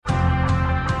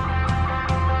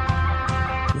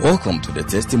Welcome to the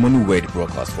Testimony Word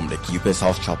broadcast from the Keepers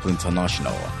House Chapel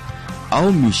International.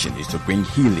 Our mission is to bring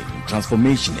healing,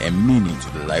 transformation, and meaning to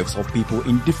the lives of people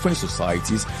in different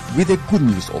societies with the good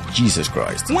news of Jesus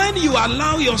Christ. When you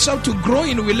allow yourself to grow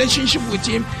in relationship with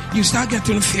Him, you start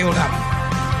getting filled up.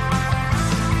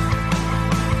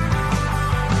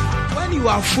 When you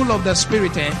are full of the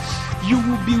Spirit, you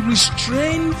will be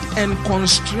restrained and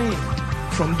constrained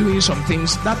from doing some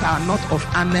things that are not of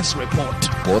honest report.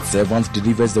 God's servant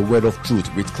delivers the word of truth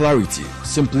with clarity,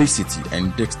 simplicity,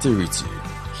 and dexterity.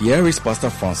 Here is Pastor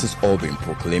Francis Albin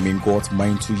proclaiming God's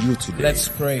mind to you today. Let's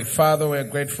pray. Father, we're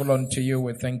grateful unto you.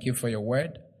 We thank you for your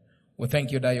word. We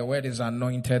thank you that your word is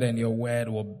anointed and your word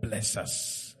will bless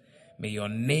us. May your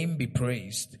name be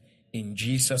praised in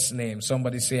Jesus' name.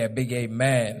 Somebody say a big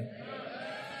amen.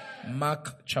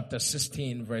 Mark chapter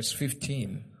 16 verse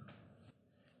 15.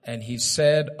 And he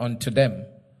said unto them,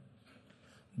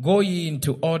 Go ye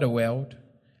into all the world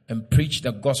and preach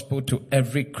the gospel to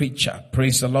every creature.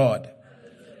 Praise the Lord.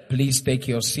 Please take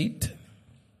your seat.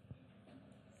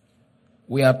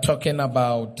 We are talking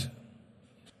about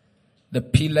the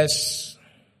pillars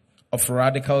of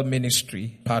radical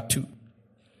ministry, part 2.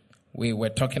 We were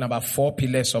talking about 4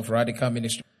 pillars of radical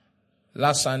ministry.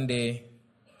 Last Sunday,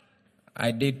 I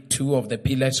did 2 of the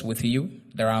pillars with you.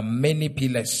 There are many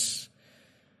pillars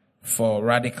for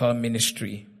radical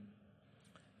ministry.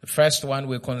 The first one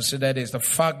we considered is the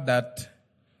fact that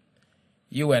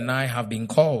you and I have been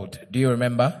called. Do you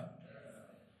remember?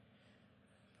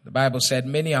 The Bible said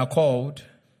many are called,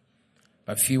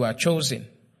 but few are chosen.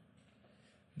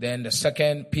 Then the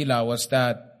second pillar was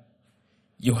that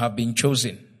you have been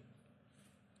chosen.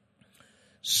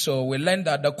 So we learned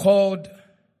that the called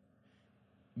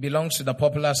belongs to the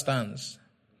popular stance.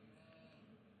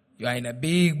 You are in a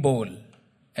big bowl.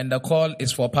 And the call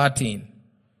is for partying.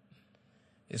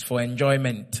 It's for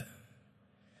enjoyment.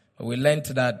 But we learned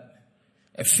that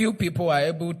a few people are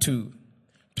able to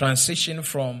transition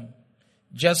from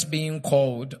just being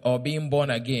called or being born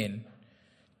again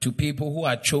to people who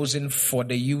are chosen for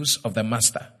the use of the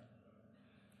master.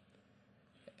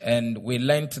 And we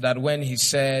learned that when he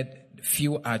said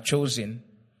few are chosen,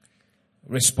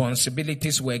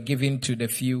 responsibilities were given to the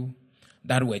few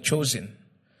that were chosen.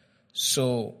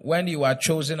 So when you are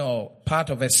chosen or part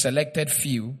of a selected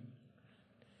few,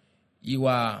 you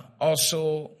are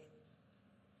also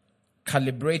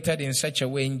calibrated in such a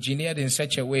way, engineered in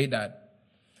such a way that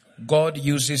God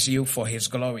uses you for his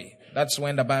glory. That's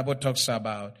when the Bible talks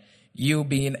about you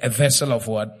being a vessel of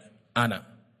what? Honor.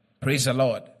 Praise the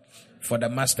Lord. For the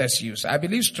master's use. I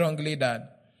believe strongly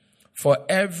that for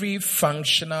every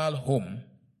functional home,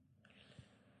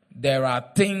 there are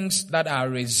things that are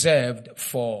reserved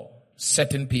for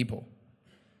certain people.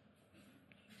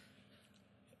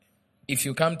 If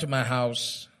you come to my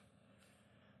house,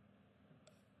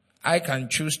 I can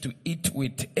choose to eat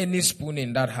with any spoon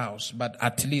in that house, but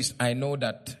at least I know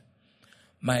that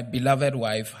my beloved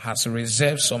wife has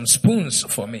reserved some spoons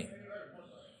for me.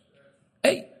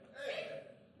 Hey,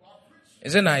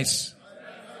 is it nice?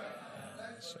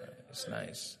 It's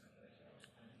nice.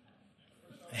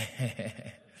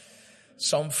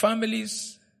 Some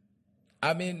families,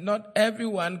 not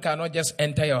everyone cannot just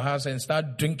enter your house and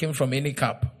start drinking from any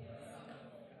cup.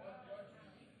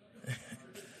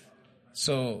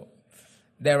 So,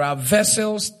 there are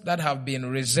vessels that have been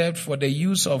reserved for the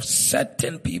use of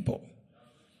certain people.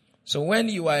 So when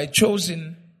you are a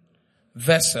chosen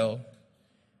vessel,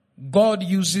 God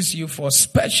uses you for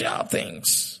special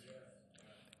things.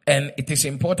 And it is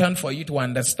important for you to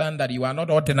understand that you are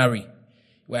not ordinary.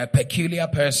 You are a peculiar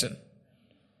person.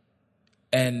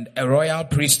 And a royal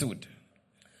priesthood.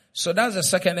 So that's the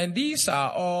second. And these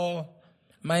are all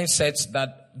mindsets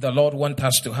that the Lord wants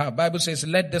us to have. Bible says,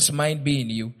 let this mind be in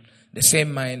you. The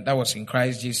same mind that was in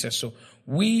Christ Jesus. So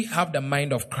we have the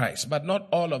mind of Christ. But not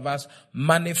all of us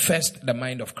manifest the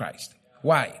mind of Christ.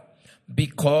 Why?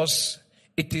 Because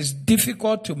it is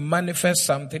difficult to manifest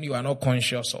something you are not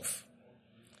conscious of.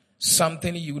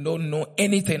 Something you don't know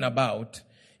anything about.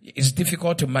 It's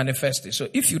difficult to manifest it. So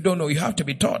if you don't know, you have to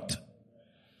be taught.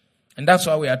 And that's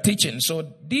why we are teaching.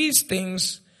 So these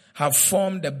things have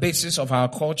formed the basis of our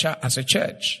culture as a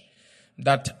church.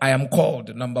 That I am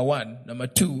called, number 1. Number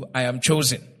 2, I am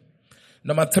chosen.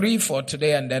 Number 3 for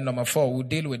today, and then number 4, we'll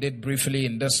deal with it briefly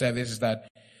in this service, is that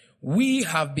we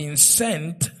have been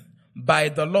sent by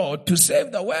the Lord to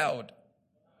save the world.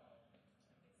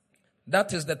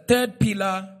 That is the third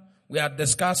pillar we are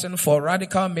discussing for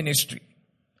radical ministry.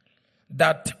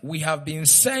 That we have been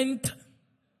sent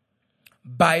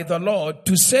by the Lord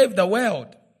to save the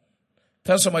world.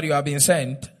 Tell somebody you have been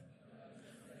sent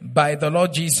by the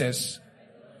Lord Jesus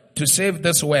To save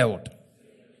this world.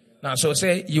 Now, so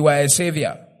say, you are a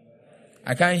savior.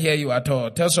 I can't hear you at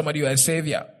all. Tell somebody you are a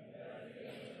savior.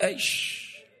 Eish.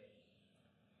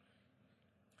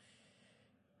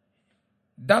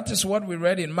 That is what we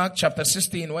read in Mark chapter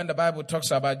 16 when the Bible talks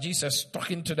about Jesus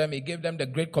talking to them. He gave them the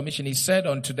Great Commission. He said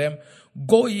unto them,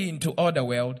 go ye into all the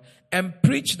world and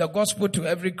preach the gospel to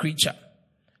every creature.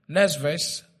 Next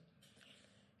verse.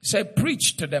 He said,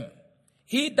 preach to them.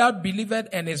 He that believeth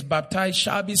and is baptized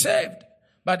shall be saved,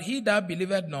 but he that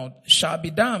believeth not shall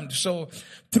be damned. So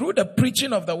through the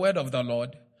preaching of the word of the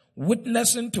Lord,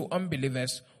 witnessing to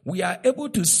unbelievers, we are able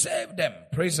to save them.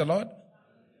 Praise the Lord.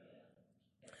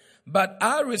 But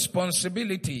our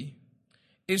responsibility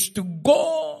is to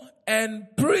go and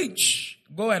preach.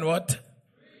 Go and what?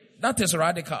 That is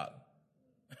radical.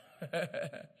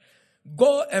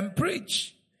 Go and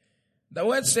preach. The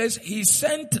word says he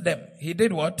sent them. He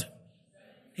did what?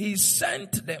 He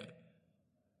sent them.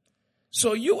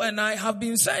 So you and I have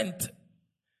been sent.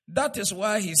 That is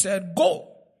why he said,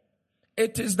 go.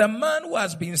 It is the man who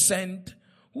has been sent,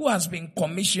 who has been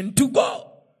commissioned to go.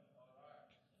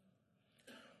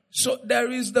 So there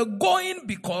is the going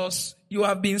because you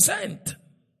have been sent.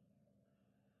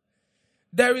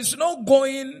 There is no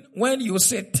going when you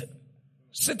sit.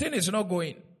 Sitting is not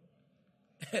going.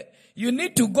 You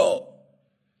need to go.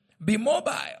 Be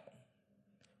mobile.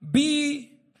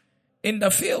 Be in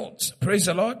the fields. Praise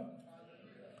the Lord.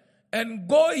 And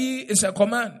go ye is a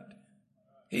command.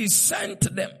 He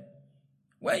sent them.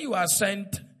 When you are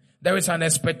sent, there is an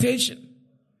expectation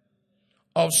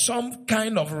of some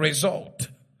kind of result.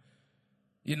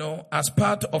 You know, as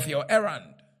part of your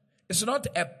errand. It's not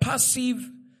a passive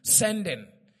sending.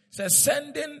 It's a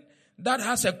sending that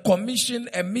has a commission,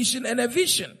 a mission, and a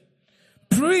vision.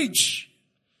 Preach.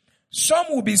 Some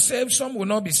will be saved, some will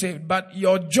not be saved. But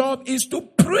your job is to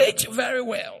preach very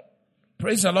well.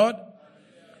 Praise the Lord.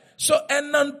 So a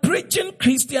non-preaching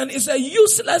Christian is a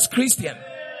useless Christian.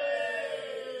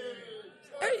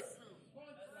 Hey.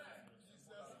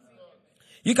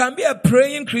 You can be a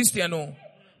praying Christian,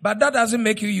 but that doesn't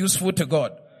make you useful to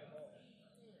God.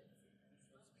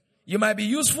 You might be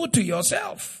useful to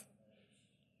yourself.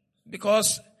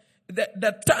 Because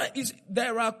the time is,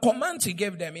 there are commands he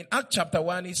gave them. In Acts chapter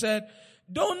 1, he said,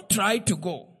 don't try to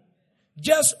go.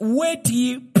 Just wait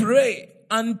ye, pray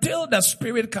until the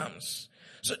Spirit comes.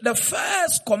 So the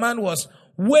first command was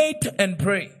wait and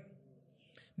pray.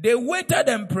 They waited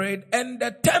and prayed, and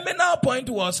the terminal point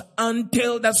was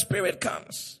until the Spirit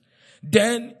comes.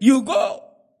 Then you go.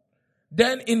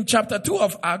 Then in chapter 2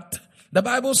 of Acts, the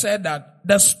Bible said that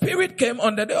the Spirit came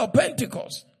on the day of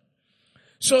Pentecost.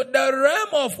 So the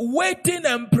realm of waiting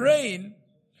and praying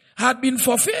had been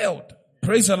fulfilled.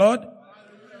 Praise the Lord.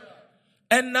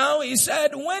 And now he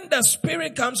said, when the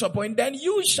Spirit comes upon, then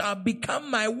you shall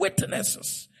become my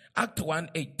witnesses. Act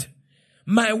 1:8.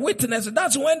 My witnesses.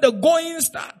 That's when the going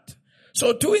start.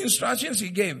 So 2 instructions he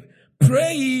gave.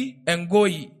 Pray ye and go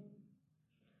ye.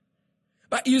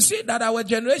 But you see that our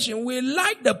generation, we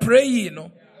like the pray ye,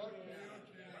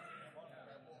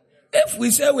 If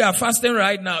we say we are fasting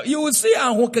right now, you will see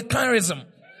our charism.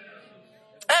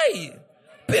 Hey,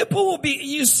 people will be,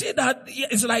 you see that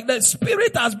it's like the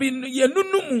Spirit has been,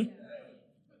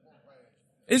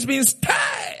 it's been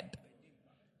stirred.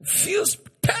 Feels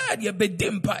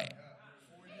stirred,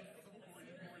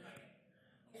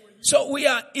 So we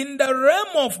are in the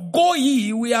realm of go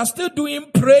ye, we are still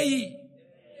doing pray ye.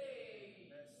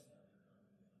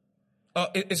 Oh,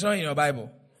 it's not in your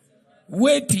Bible.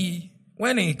 Wait ye,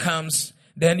 when he comes,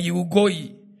 then you will go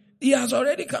ye. He has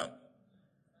already come.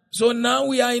 So now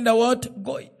we are in the what?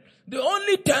 Go ye. The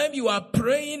only time you are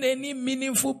praying any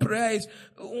meaningful prayer is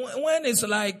when it's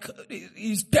like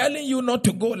he's telling you not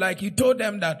to go. Like he told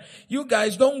them that you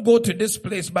guys don't go to this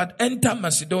place but enter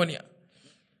Macedonia.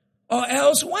 Or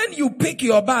else when you pick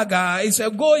your bag, it's a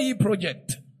go ye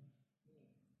project.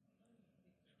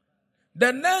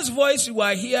 The next voice you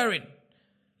are hearing,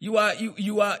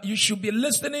 you should be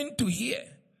listening to hear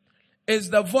is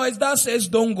the voice that says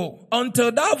don't go.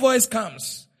 Until that voice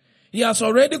comes, he has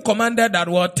already commanded that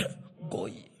what? Go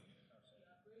ye.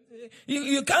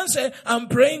 You can't say, I'm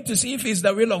praying to see if it's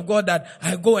the will of God that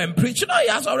I go and preach. No, he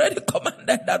has already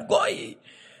commanded that go ye.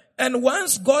 And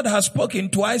once God has spoken,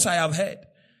 twice I have heard.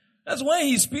 That's when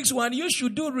he speaks one, you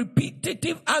should do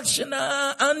repetitive action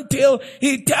until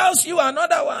he tells you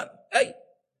another one. Hey.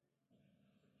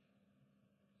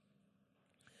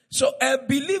 So a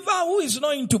believer who is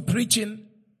not into preaching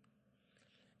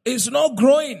is not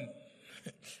growing.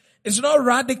 It's not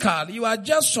radical. You are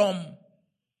just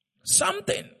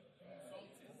something.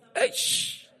 Hey.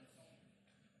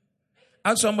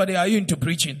 Ask somebody, are you into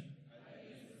preaching?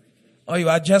 Or you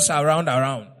are just around.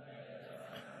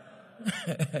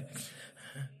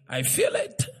 I feel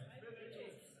it.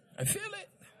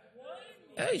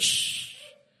 Eish.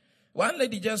 One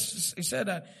lady just said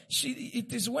that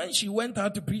it is when she went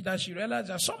out to preach that she realized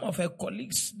that some of her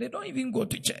colleagues, they don't even go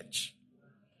to church.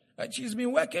 But she's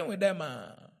been working with them.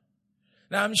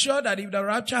 Now I'm sure that if the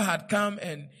rapture had come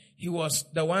and he was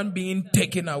the one being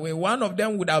taken away, one of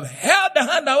them would have held the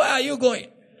hand. Where are you going?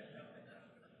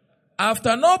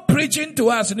 After not preaching to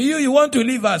us, you want to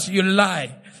leave us, you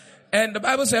lie. And the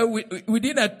Bible says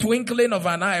within a twinkling of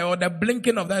an eye or the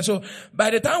blinking of that. So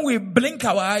by the time we blink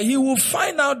our eye, he will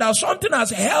find out that something has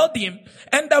held him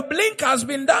and the blink has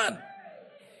been done.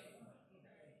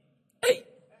 Hey.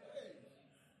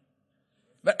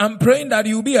 But I'm praying that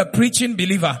you'll be a preaching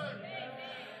believer.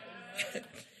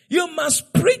 You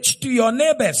must preach to your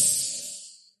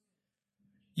neighbors.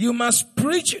 You must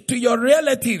preach to your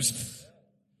relatives.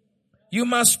 You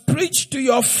must preach to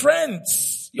your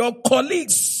friends, your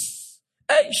colleagues.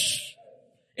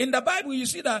 In the Bible, you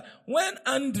see that when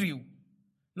Andrew,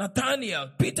 Nathaniel,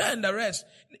 Peter and the rest,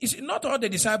 not all the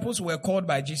disciples were called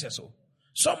by Jesus.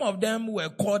 Some of them were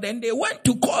called and they went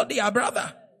to call their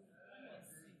brother.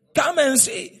 Come and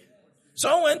see.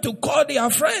 Some went to call their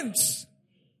friends.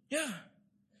 Yeah.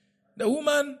 The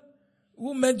woman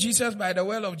who met Jesus by the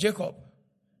well of Jacob,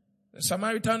 the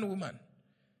Samaritan woman,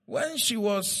 when she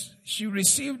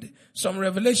received some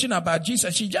revelation about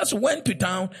Jesus, she just went to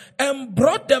town and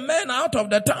brought the men out of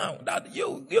the town. That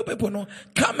you people know,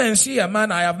 come and see a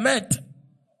man I have met.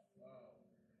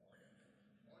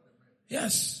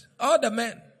 Yes, all the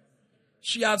men.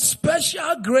 She had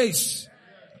special grace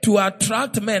to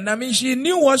attract men. I mean, she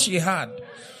knew what she had.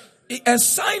 A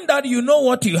sign that you know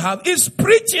what you have is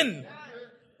preaching.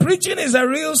 Preaching is a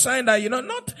real sign that,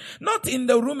 not in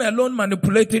the room alone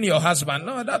manipulating your husband.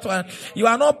 No, that's why you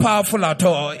are not powerful at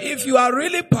all. If you are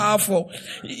really powerful,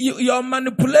 your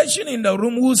manipulation in the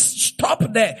room will stop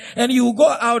there and you go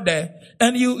out there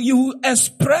and you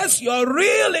express your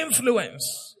real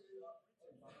influence.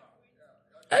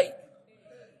 Hey.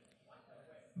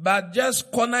 But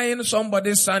just cornering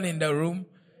somebody's son in the room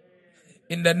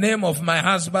in the name of my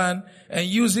husband and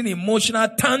using emotional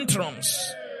tantrums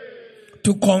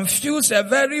to confuse a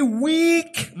very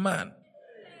weak man,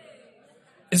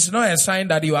 it's not a sign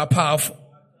that you are powerful.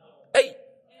 Hey.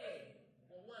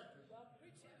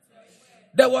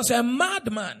 There was a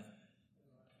madman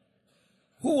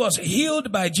who was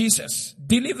healed by Jesus,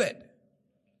 delivered.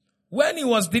 When he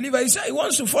was delivered, he said he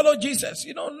wants to follow Jesus.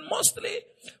 Mostly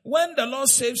when the Lord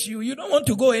saves you, you don't want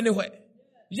to go anywhere.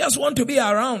 You just want to be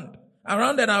around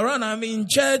and around. I'm in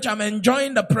church. I'm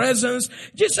enjoying the presence.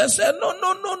 Jesus said, no.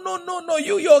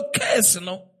 Your case,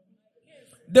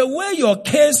 the way your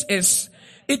case is,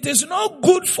 it is not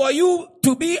good for you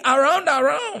to be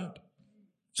around.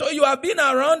 So you have been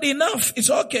around enough. It's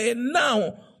okay.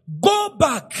 Now go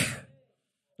back.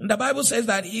 And the Bible says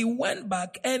that he went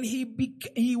back and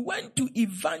he went to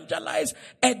evangelize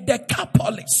at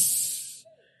Decapolis.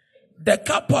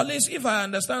 Decapolis, if I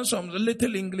understand some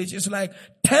little English, is like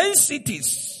 10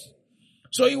 cities.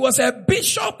 So he was a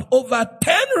bishop over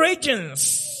 10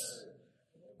 regions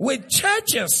with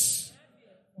churches.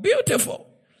 Beautiful.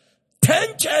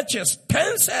 10 churches,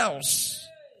 10 cells.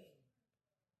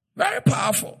 Very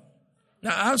powerful.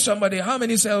 Now I ask somebody, how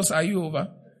many cells are you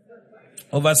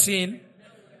overseeing?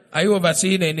 Are you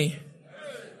overseeing any?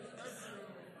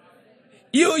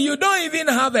 You don't even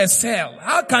have a cell.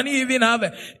 How can you even have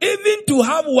even to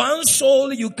have one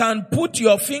soul, you can put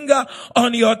your finger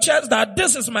on your chest that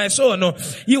this is my soul. No,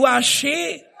 you are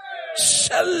Shelly.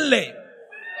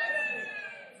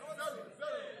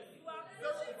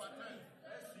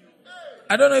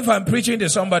 I don't know if I'm preaching to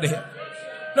somebody here.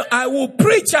 No, I will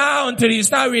preach out until you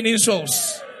start winning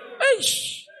souls. Eish.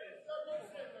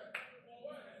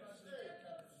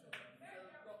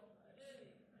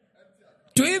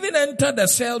 To even enter the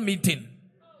cell meeting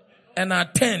and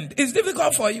attend is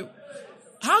difficult for you.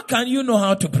 How can you know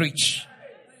how to preach?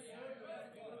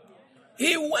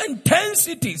 He went 10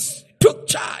 cities, took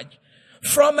charge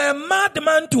from a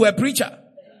madman to a preacher.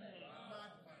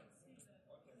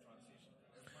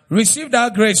 Receive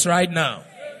that grace right now.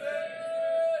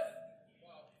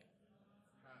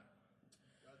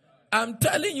 I'm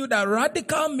telling you that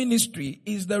radical ministry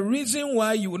is the reason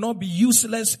why you will not be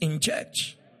useless in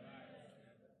church.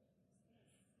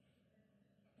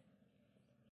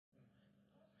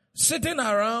 Sitting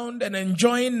around and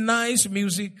enjoying nice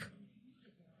music,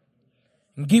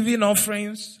 giving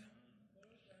offerings,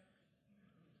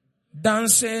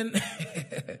 dancing.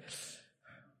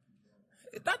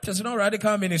 That is not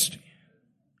radical ministry.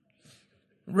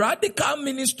 Radical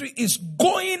ministry is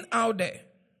going out there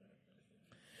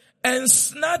and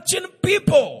snatching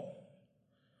people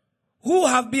who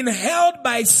have been held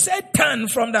by Satan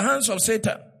from the hands of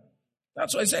Satan.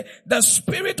 That's why I say, the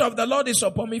Spirit of the Lord is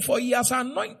upon me, for he has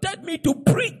anointed me to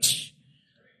preach.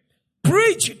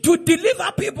 Preach, to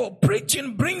deliver people.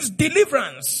 Preaching brings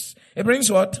deliverance. It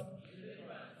brings what?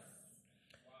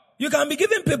 You can be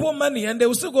giving people money and they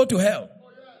will still go to hell.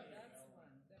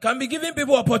 Can be giving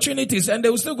people opportunities and they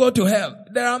will still go to hell.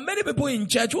 There are many people in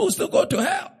church who will still go to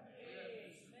hell.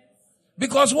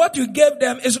 Because what you gave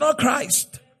them is not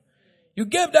Christ. You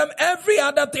gave them every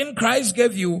other thing Christ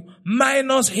gave you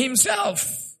minus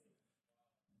himself.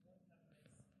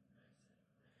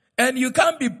 And you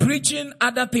can't be preaching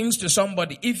other things to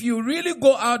somebody. If you really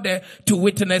go out there to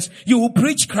witness, you will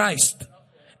preach Christ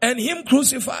and him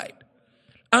crucified.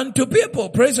 And to people,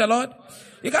 praise the Lord,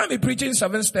 you can't be preaching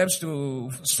 7 steps to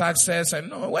success. And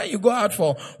no, when you go out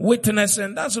for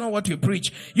witnessing, that's not what you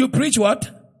preach. You preach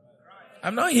what?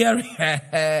 I'm not hearing.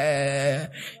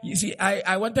 You see,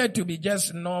 I wanted to be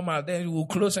just normal. Then we'll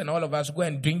close and all of us go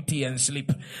and drink tea and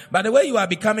sleep. But the way you are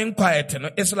becoming quiet,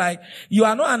 it's like you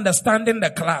are not understanding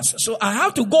the class. So I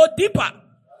have to go deeper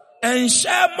and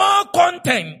share more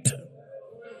content.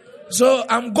 So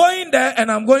I'm going there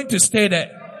and I'm going to stay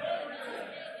there.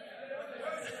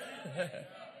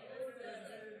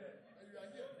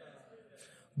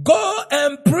 Go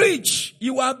and preach.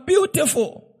 You are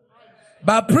beautiful.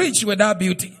 But preach without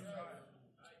beauty.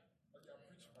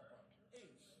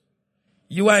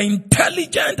 You are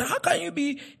intelligent. How can you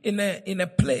be in a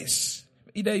place?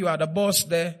 Either you are the boss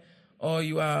there or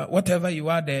you are whatever you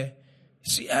are there.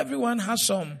 See, everyone has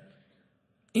some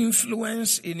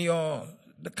influence in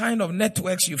the kind of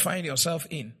networks you find yourself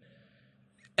in.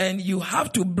 And you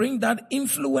have to bring that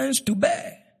influence to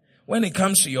bear when it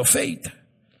comes to your faith.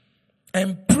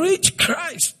 And preach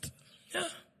Christ. Yeah.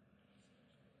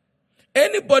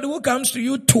 Anybody who comes to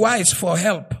you twice for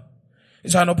help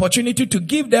is an opportunity to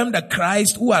give them the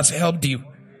Christ who has helped you.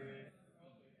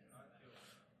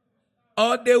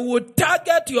 Or they would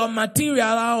target your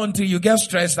material until you get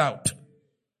stressed out.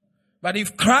 But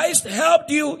if Christ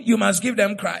helped you, you must give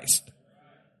them Christ.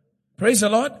 Praise the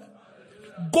Lord.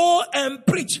 Go and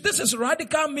preach. This is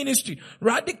radical ministry.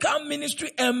 Radical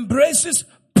ministry embraces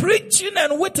preaching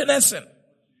and witnessing.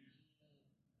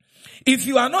 If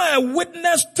you are not a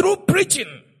witness through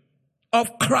preaching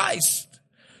of Christ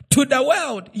to the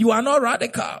world, you are not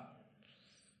radical.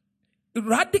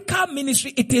 Radical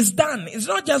ministry, it is done. It's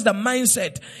not just the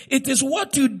mindset. It is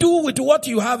what you do with what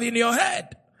you have in your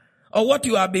head or what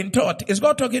you have been taught. Is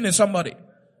God talking to somebody?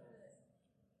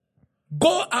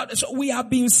 Go out. So we have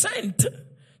been sent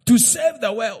to save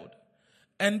the world.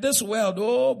 And this world,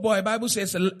 oh boy, Bible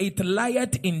says it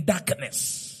lieth in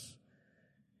darkness.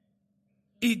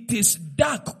 It is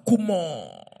dark,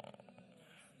 kumo.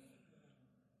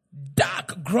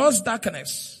 Dark, gross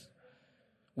darkness.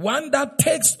 One that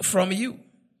takes from you.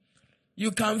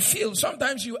 You can feel,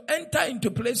 sometimes you enter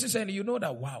into places and you know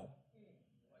that, wow.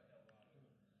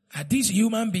 Are these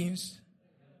human beings?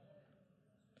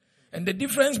 And the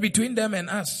difference between them and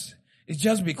us is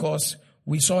just because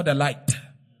we saw the light.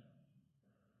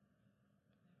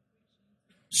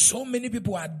 So many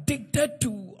people are addicted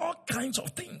to all kinds of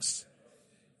things.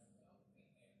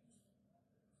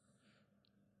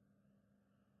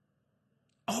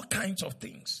 All kinds of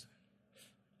things.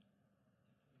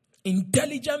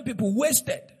 Intelligent people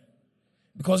wasted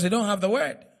because they don't have the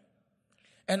word.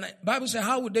 And the Bible says,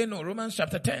 how would they know? Romans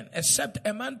chapter 10, except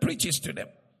a man preaches to them.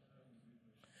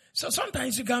 So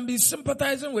sometimes you can be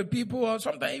sympathizing with people or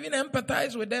sometimes even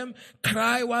empathize with them,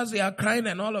 cry whilst they are crying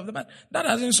and all of that. But that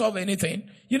doesn't solve anything.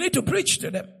 You need to preach to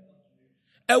them.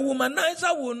 A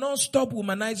womanizer will not stop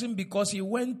womanizing because he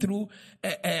went through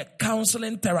a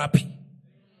counseling therapy.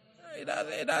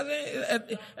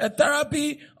 A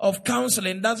therapy of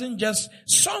counseling doesn't just,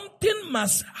 something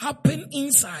must happen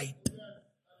inside.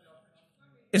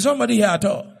 Is somebody here at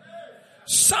all?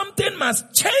 Something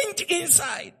must change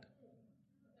inside.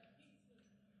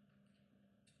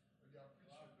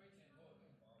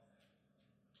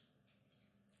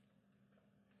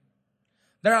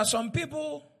 There are some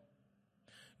people,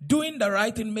 doing the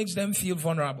right thing makes them feel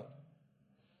vulnerable.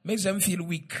 Makes them feel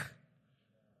weak.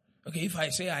 Okay, if I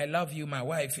say I love you, my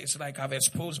wife, it's like I've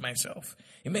exposed myself.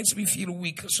 It makes me feel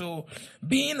weak. So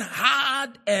being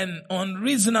hard and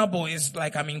unreasonable is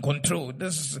like I'm in control.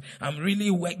 I'm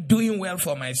really doing well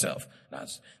for myself.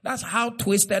 That's how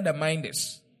twisted the mind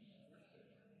is.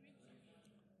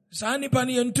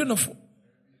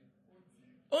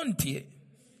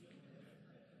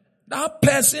 That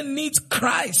person needs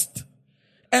Christ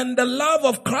And the love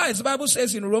of Christ, the Bible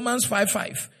says in Romans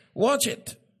 5:5. Watch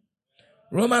it.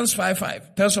 Romans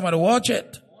 5:5. Tell somebody, watch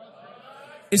it.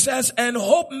 It says, and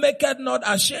hope maketh not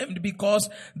ashamed, because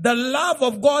the love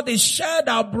of God is shed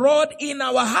abroad in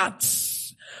our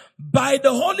hearts by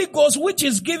the Holy Ghost, which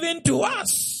is given to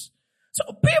us. So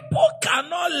people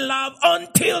cannot love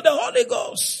until the Holy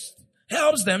Ghost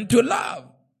helps them to love.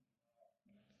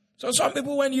 So some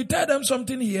people, when you tell them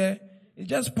something here, it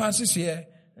just passes here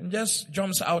and just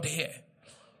jumps out here.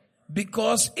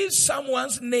 Because if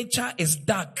someone's nature is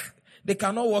dark, they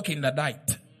cannot walk in the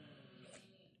light.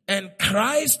 And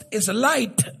Christ is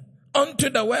light unto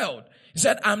the world. He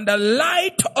said, I'm the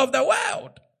light of the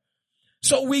world.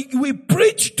 So we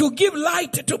preach to give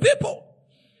light to people.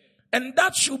 And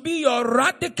that should be your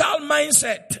radical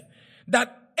mindset.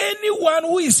 That anyone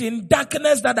who is in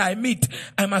darkness that I meet,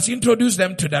 I must introduce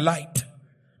them to the light.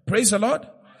 Praise the Lord.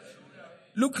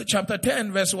 Luke chapter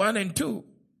 10 verse 1 and 2.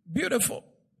 Beautiful.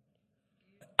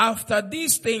 After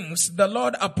these things, the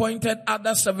Lord appointed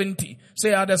other 70.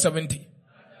 Say other 70.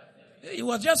 He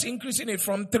was just increasing it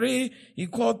from 3, he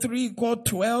called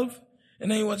 12,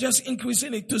 and then he was just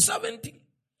increasing it to 70.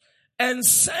 And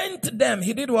sent them.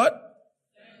 He did what?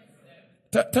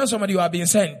 Tell somebody you are being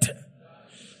sent.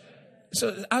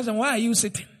 So ask them, why are you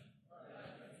sitting?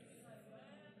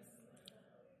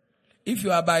 If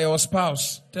you are by your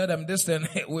spouse, tell them this, then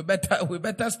we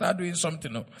better start doing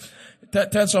something. No?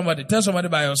 Tell somebody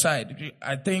by your side.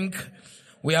 I think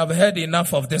we have heard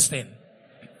enough of this thing.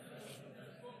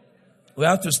 We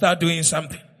have to start doing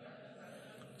something.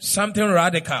 Something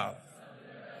radical.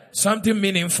 Something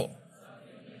meaningful.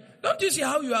 Don't you see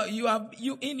how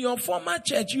you in your former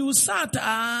church, you sat,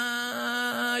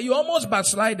 you almost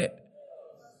backslided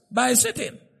by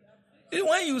sitting.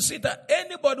 When you sit,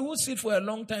 anybody who sits for a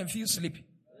long time feels sleepy.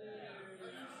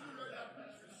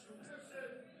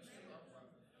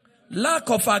 Lack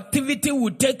of activity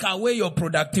will take away your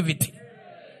productivity.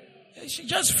 She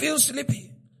just feels sleepy.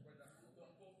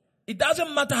 It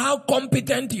doesn't matter how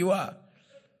competent you are.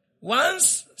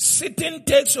 Once sitting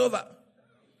takes over,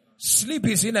 sleep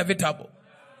is inevitable.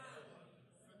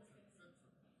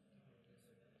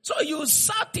 So you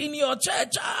sat in your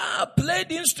church,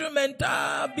 played instrument,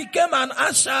 became an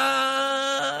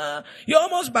usher. You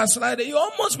almost backslided. You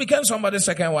almost became somebody's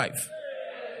second wife.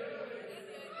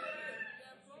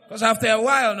 Because after a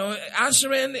while,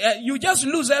 ushering, you just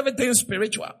lose everything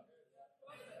spiritual.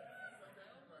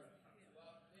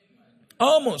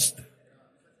 Almost.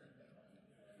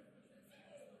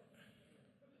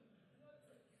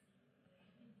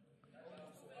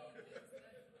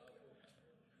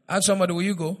 Ask somebody, will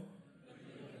you go?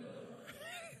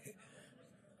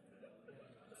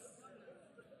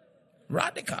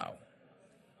 Radical.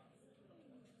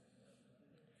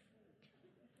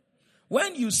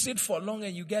 When you sit for long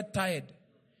and you get tired,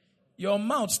 your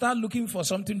mouth start looking for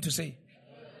something to say.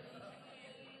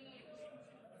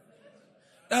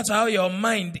 That's how your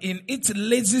mind, in its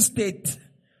lazy state,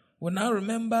 will now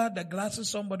remember the glasses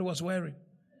somebody was wearing.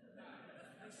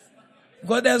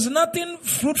 Because there's nothing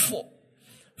fruitful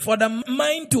for the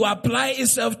mind to apply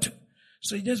itself to.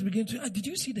 So you just begin to, did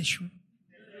you see the shoe?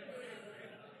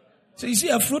 So you see,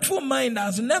 a fruitful mind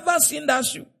has never seen that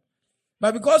shoe.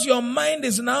 But because your mind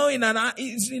is now in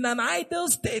an idle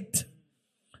state,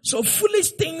 so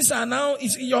foolish things are now,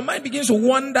 your mind begins to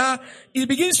wander, it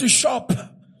begins to shop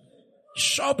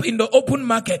in the open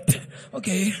market.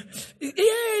 Okay. Yeah,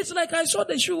 it's like I saw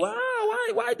the shoe.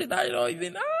 Why did I not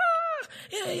even?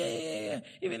 Yeah.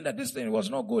 Even that this thing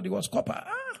was not good. It was copper.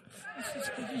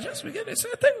 You just begin to say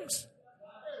things.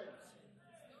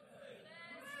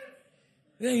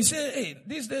 Then you say, hey,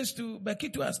 these days too,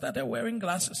 Bekitu has started wearing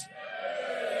glasses.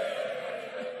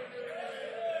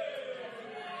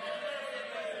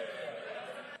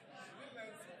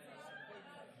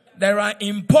 There are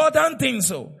important things,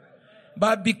 so.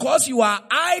 But because you are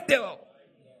idle,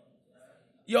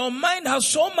 your mind has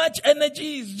so much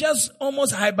energy, it's just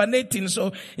almost hibernating.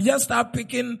 So you just start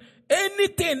picking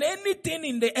anything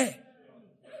in the air.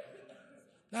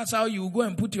 That's how you go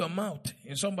and put your mouth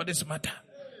in somebody's matter.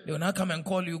 They will now come and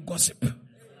call you gossip.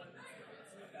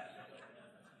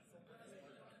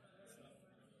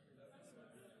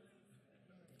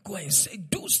 Go and say,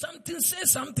 do something, say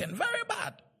something very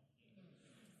bad.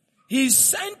 He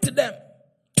sent them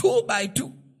 2 by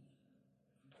 2.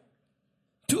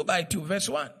 2 by 2, verse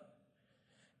 1.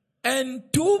 And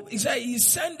 2, he said he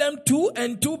sent them 2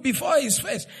 and 2 before his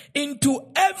face into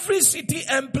every city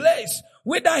and place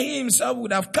whither he himself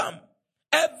would have come.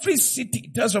 Every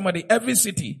city, tell somebody, every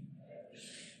city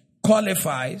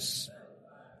qualifies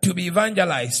to be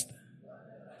evangelized.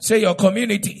 Say your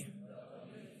community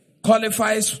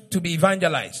qualifies to be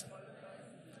evangelized.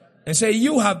 And say,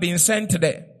 you have been sent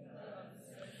there.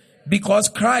 Because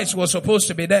Christ was supposed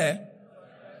to be there.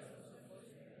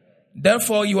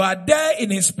 Therefore, you are there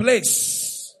in his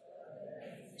place.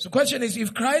 So the question is,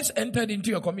 if Christ entered into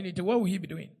your community, what will he be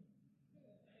doing?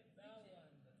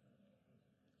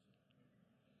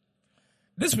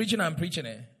 This preaching I'm preaching,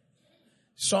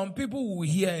 some people will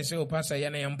hear and say, oh, Pastor,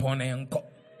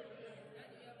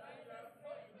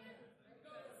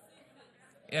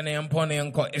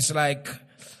 it's like,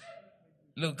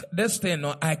 look, this thing,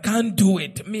 no, I can't do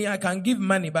it. Me, I can give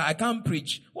money, but I can't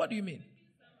preach. What do you mean?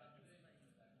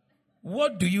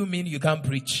 What do you mean you can't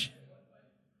preach?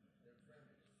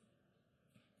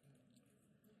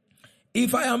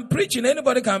 If I am preaching,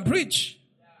 anybody can preach.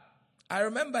 I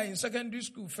remember in secondary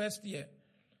school, first year,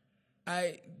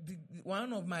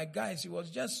 one of my guys, he was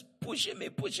just pushing me.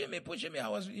 I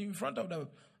was in front of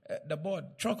the board,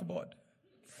 chalkboard.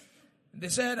 They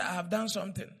said, I have done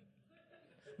something.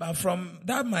 But from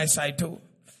that, my side too,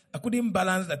 I couldn't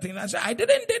balance the thing. I said, I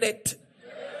didn't did it.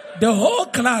 The whole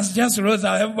class just rose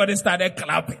up. Everybody started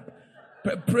clapping.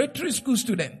 Preparatory school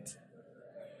student.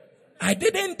 I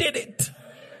didn't did it.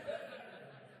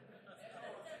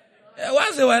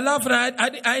 Once they were laughing,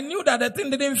 I knew that the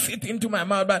thing didn't fit into my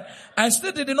mouth, but I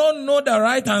still did not know the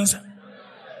right answer,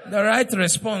 the right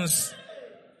response.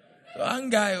 So one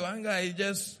guy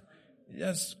just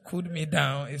cooled me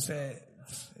down. He said,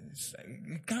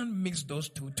 you can't mix those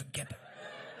two together.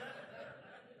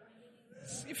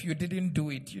 If you didn't do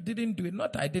it, you didn't do it.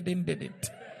 Not I didn't did it.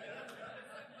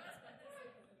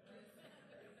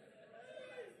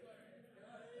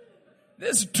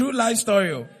 This is a true life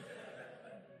story.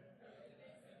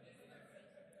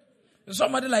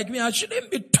 Somebody like me, I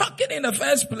shouldn't be talking in the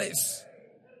first place.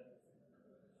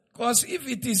 Because if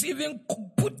it is even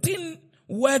putting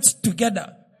words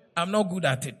together, I'm not good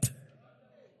at it.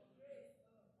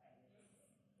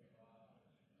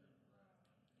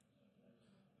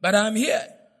 But I'm here.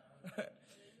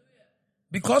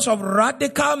 Because of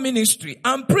radical ministry.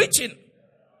 I'm preaching.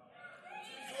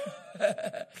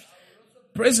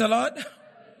 Praise the Lord.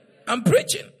 I'm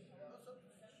preaching.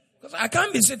 Because I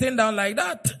can't be sitting down like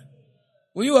that.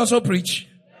 Will you also preach?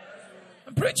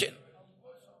 I'm preaching.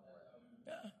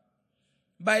 Yeah.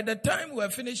 By the time we were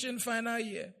finishing final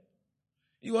year,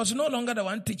 he was no longer the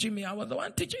one teaching me. I was the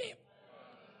one teaching him.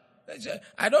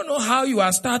 I don't know how you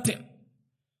are starting.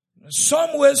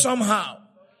 Some way, somehow,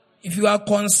 if you are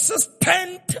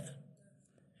consistent,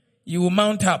 you will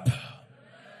mount up.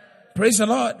 Praise the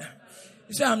Lord.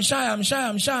 You say, I'm shy.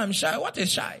 What is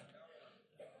shy?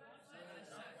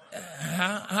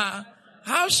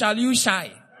 How shall you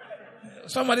shy?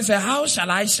 Somebody say, how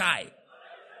shall I shy?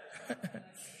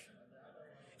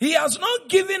 He has not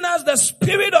given us the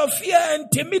spirit of fear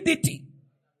and timidity.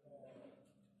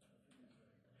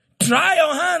 Try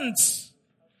your hands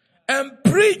and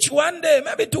preach one day,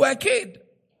 maybe to a kid.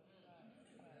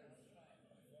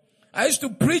 I used to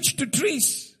preach to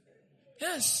trees.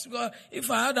 Yes, well,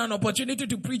 if I had an opportunity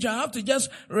to preach, I have to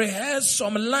just rehearse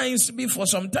some lines before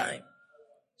some time.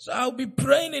 So I'll be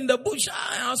praying in the bush.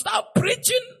 I'll start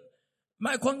preaching.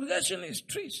 My congregation is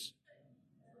trees.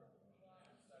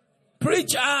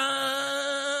 Preach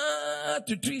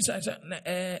to trees. I said,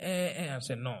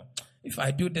 no. If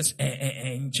I do this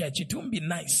in church, it won't be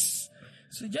nice.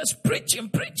 So just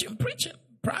preaching.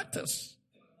 Practice.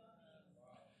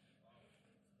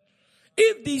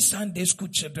 If these Sunday school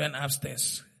children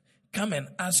upstairs come and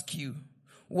ask you,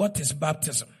 what is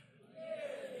baptism?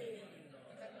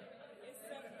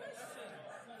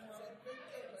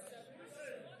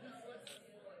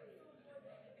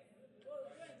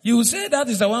 You say that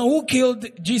is the one who killed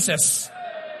Jesus.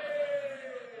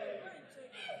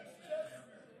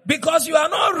 Because you are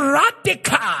not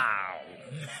radical.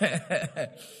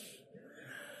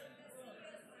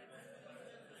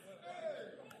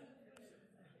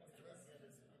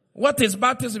 What is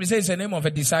baptism? He says it's the name of a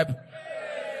disciple.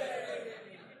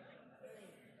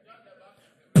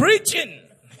 Preaching.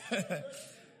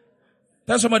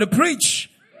 Tell somebody, preach.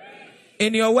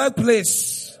 In your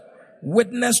workplace,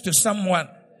 witness to someone.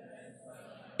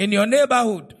 In your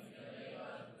neighborhood,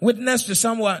 witness to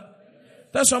someone.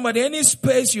 Tell somebody, any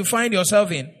space you find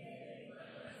yourself in,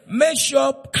 make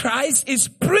sure Christ is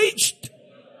preached.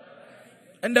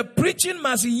 And the preaching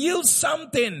must yield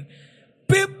something.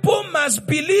 People must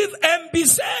believe and be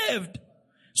saved.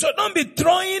 So don't be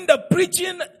throwing the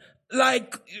preaching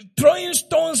like throwing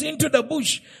stones into the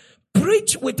bush.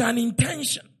 Preach with an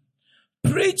intention.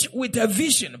 Preach with a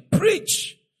vision.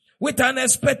 Preach with an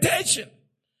expectation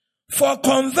for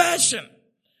conversion.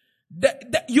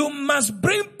 You must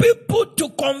bring people to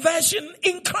conversion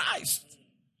in Christ.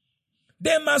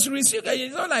 They must receive.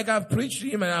 It's not like I've preached to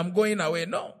him and I'm going away.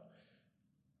 No.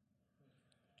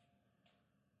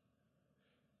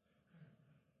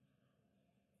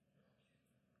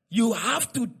 You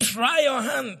have to try your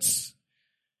hands.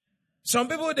 Some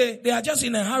people, they are just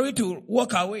in a hurry to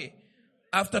walk away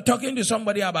after talking to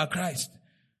somebody about Christ.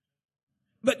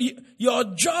 But your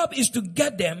job is to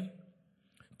get them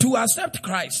to accept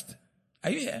Christ. Are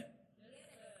you here?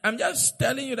 I'm just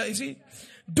telling you that, you see,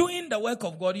 doing the work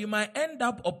of God, you might end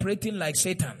up operating like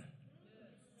Satan.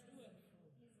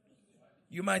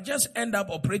 You might just end up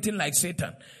operating like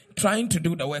Satan, trying to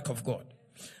do the work of God.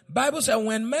 Bible says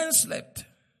when man slept,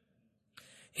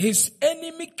 his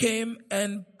enemy came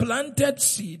and planted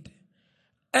seed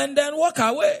and then walk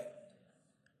away.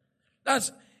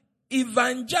 That's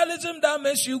evangelism that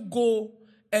makes you go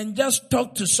and just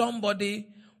talk to somebody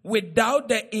without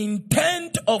the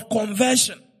intent of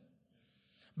conversion.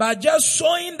 By just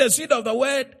sowing the seed of the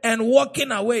word and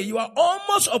walking away, you are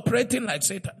almost operating like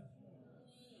Satan.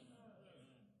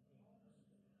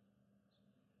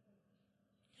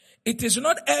 It is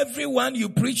not everyone you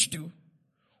preach to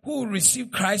who will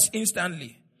receive Christ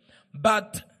instantly.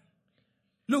 But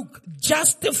look,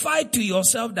 justify to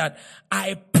yourself that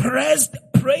I pressed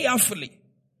prayerfully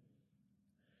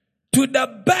to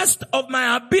the best of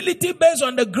my ability based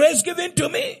on the grace given to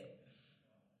me.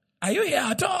 Are you here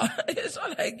at all? It's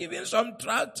not like giving some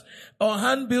tracts or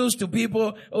handbills to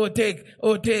people. Take.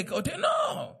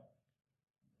 No.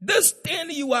 This thing,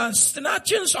 you are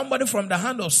snatching somebody from the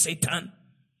hand of Satan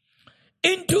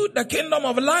into the kingdom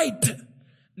of light.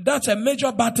 That's a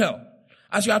major battle.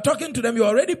 As you are talking to them, you're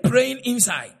already praying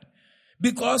inside.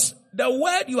 Because the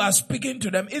word you are speaking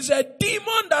to them is a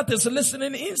demon that is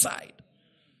listening inside.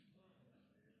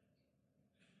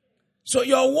 So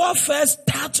your warfare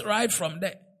starts right from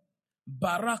there.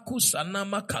 Baraku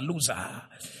sanama kaluza.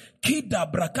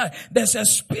 Kida braka. There's a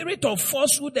spirit of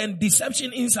falsehood and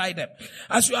deception inside them.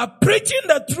 As you are preaching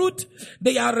the truth,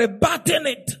 they are rebutting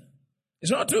it.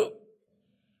 It's not true.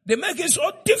 They make it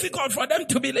so difficult for them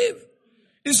to believe.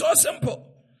 It's so simple.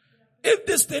 If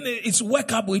this thing is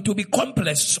workable, it will be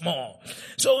complex, small.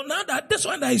 So now that this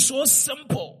one that is so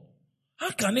simple,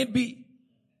 how can it be?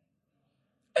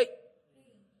 Hey.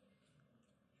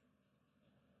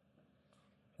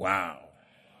 Wow.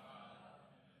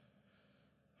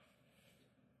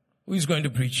 Who is going to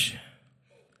preach?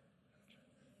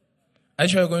 Are you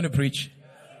sure you're going to preach?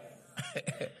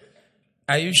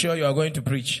 Are you sure you are going to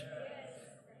preach?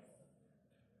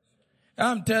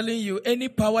 I'm telling you, any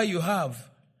power you have,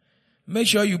 make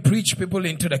sure you preach people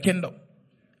into the kingdom.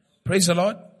 Praise the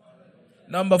Lord.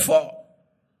 Number 4.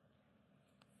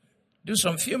 Do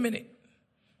some few minutes.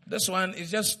 This one is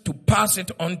just to pass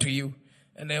it on to you,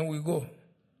 and then we go.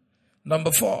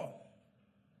 Number 4.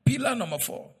 Pillar number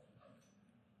 4.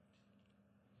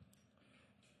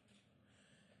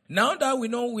 Now that we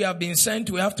know we have been sent,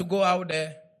 we have to go out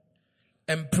there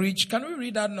and preach. Can we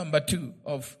read that number 2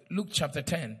 of Luke chapter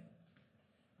 10?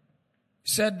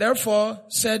 Said, therefore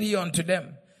said he unto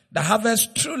them, the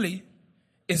harvest truly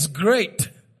is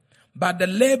great, but the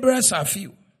laborers are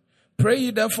few. Pray ye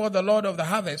therefore the Lord of the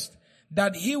harvest,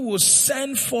 that he will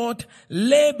send forth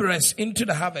laborers into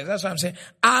the harvest. That's what I'm saying.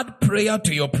 Add prayer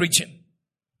to your preaching.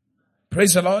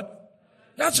 Praise the Lord.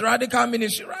 That's radical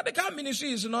ministry. Radical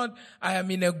ministry is not, I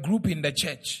am in a group in the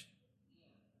church.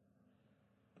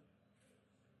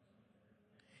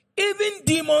 Even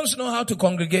demons know how to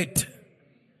congregate.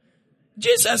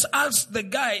 Jesus asked the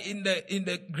guy in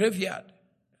the graveyard,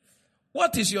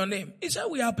 what is your name? He said,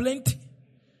 we are plenty.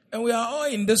 And we are all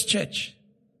in this church.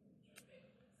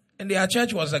 And their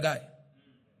church was the guy.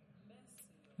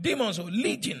 Demons were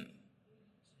legion.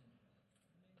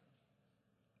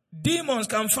 Demons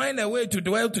can find a way to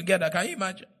dwell together. Can you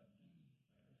imagine?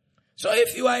 So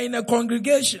if you are in a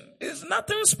congregation, it's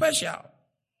nothing special.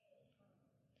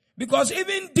 Because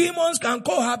even demons can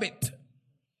cohabit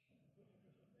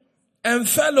and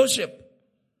fellowship.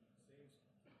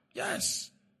 Yes.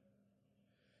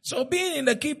 So being in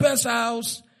the keeper's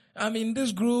house, I'm in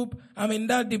this group, I'm in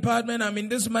that department, I'm in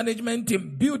this management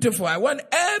team. Beautiful. I want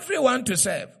everyone to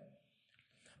serve.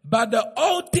 But the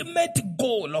ultimate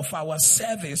goal of our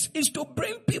service is to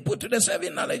bring people to the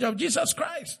saving knowledge of Jesus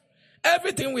Christ.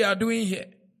 Everything we are doing here,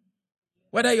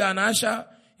 whether you are an usher,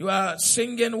 you are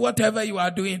singing, whatever you are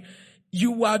doing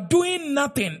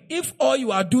nothing if all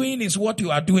you are doing is what you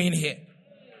are doing here.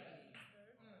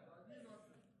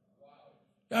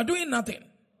 You are doing nothing.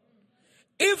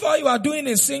 If all you are doing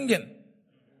is singing,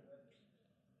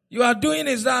 you are doing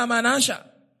is that I'm an usher.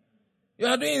 You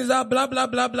are doing that, blah, blah,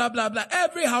 blah, blah, blah, blah.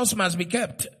 Every house must be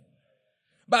kept.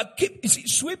 But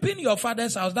sweeping your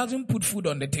father's house doesn't put food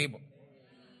on the table.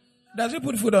 Does it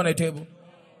put food on the table?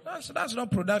 That's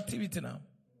not productivity now.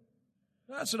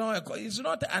 It's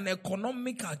not an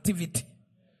economic activity.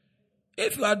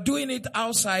 If you are doing it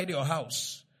outside your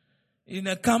house, in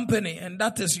a company, and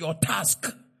that is your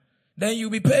task, then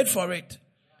you'll be paid for it.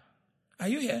 Are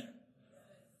you here?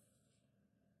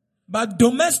 But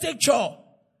domestic chore,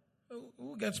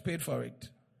 who gets paid for it?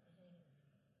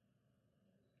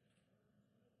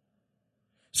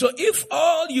 So if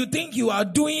all you think you are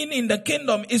doing in the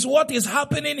kingdom is what is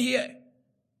happening here,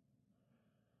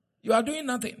 you are doing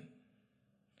nothing.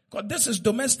 Because this is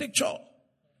domestic chore.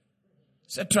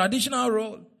 It's a traditional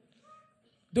role.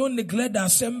 Don't neglect the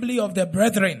assembly of the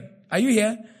brethren. Are you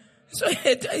here? So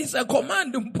it's a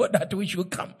command that we should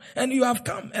come. And you have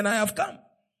come, and I have come.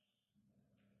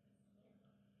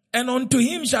 And unto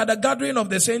him shall the gathering of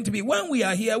the saints be. When we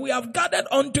are here, we have gathered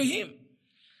unto him.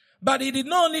 But he did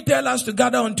not only tell us to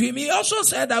gather unto him, he also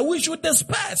said that we should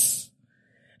disperse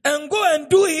and go and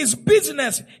do his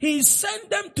business. He sent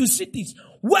them to cities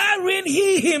wherein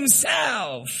he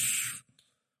himself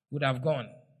would have gone.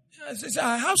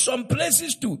 I have some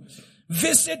places to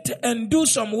visit and do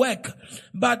some work,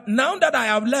 but now that I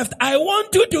have left, I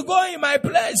want you to go in my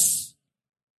place.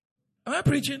 Am I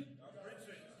preaching?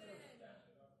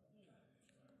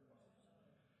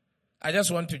 I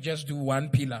just want to just do one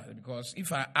pillar, because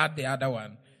if I add the other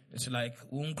one, it's like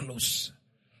won't close.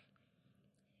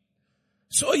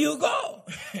 So you go.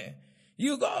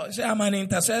 You go. Say, I'm an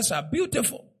intercessor.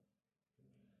 Beautiful.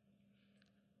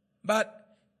 But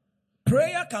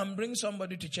prayer can bring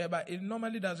somebody to church, but it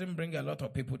normally doesn't bring a lot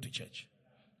of people to church.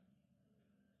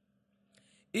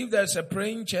 If there's a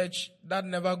praying church that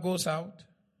never goes out,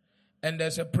 and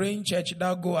there's a praying church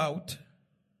that go out,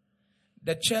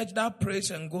 the church that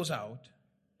prays and goes out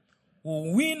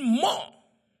will win more.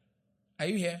 Are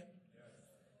you here?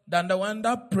 Than the one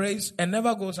that prays and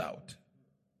never goes out.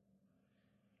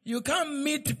 You can't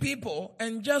meet people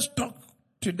and just talk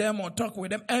to them or talk with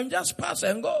them and just pass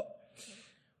and go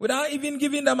without even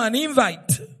giving them an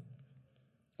invite.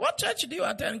 What church do you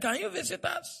attend? Can you visit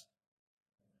us?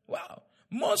 Wow.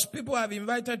 Most people I've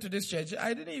invited to this church,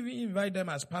 I didn't even invite them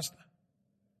as pastor.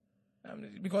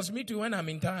 Because me too, when I'm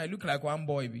in town, I look like one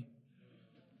boy.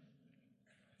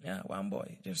 Yeah, one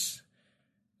boy. Just,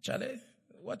 Charlie,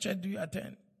 what church do you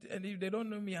attend? And if they don't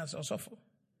know me as Osofo,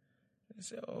 they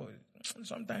say, oh,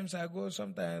 sometimes I go,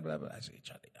 sometimes blah, blah. I say,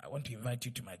 Charlie, I want to invite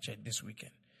you to my church this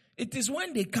weekend. It is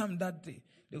when they come that they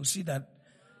will see that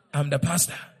I'm the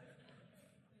pastor.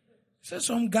 So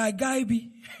some guy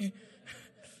be.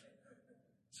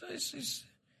 So it's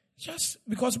just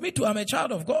because me too, I'm a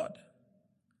child of God.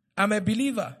 I'm a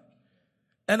believer.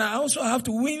 And I also have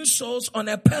to win souls on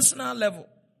a personal level.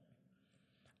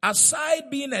 Aside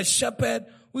being a shepherd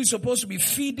who is supposed to be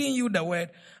feeding you the word,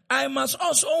 I must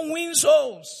also win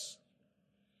souls.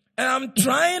 And I'm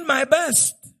trying my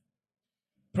best.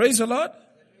 Praise the Lord.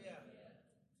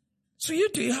 So you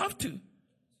too, you have to.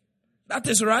 That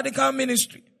is radical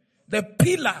ministry. The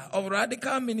pillar of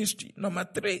radical ministry, number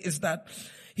 3, is that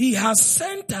he has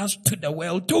sent us to the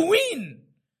world to win.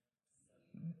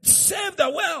 Save the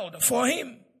world for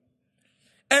him.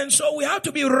 And so we have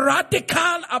to be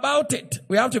radical about it.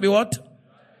 We have to be what?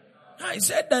 I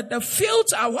said that the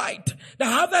fields are white. The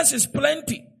harvest is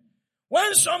plenty.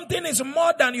 When something is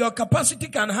more than your capacity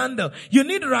can handle, you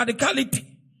need radicality.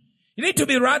 You need to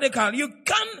be radical. You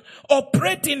can't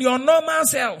operate in your normal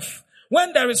self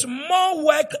when there is more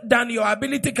work than your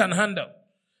ability can handle.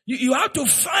 You have to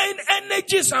find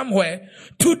energy somewhere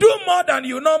to do more than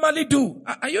you normally do.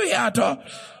 Are you here at all?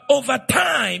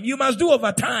 Overtime. You must do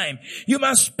overtime. You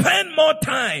must spend more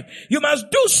time. You must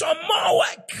do some more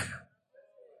work.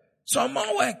 Some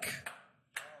more work.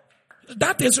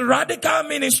 That is radical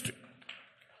ministry.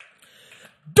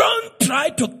 Don't try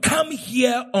to come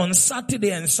here on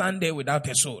Saturday and Sunday without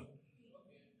a soul.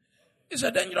 It's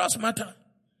a dangerous matter.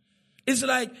 It's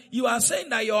like you are saying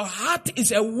that your heart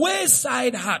is a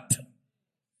wayside heart.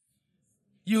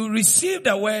 You receive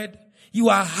the word, you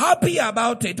are happy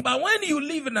about it, but when you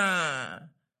leave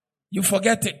you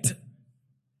forget it.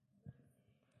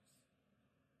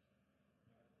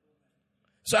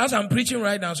 So as I'm preaching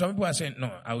right now, some people are saying,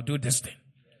 no, I will do this thing.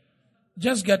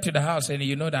 Just get to the house and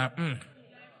you know that,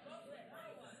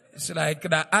 it's like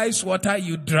the ice water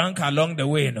you drank along the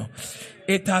way,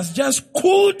 It has just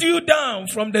cooled you down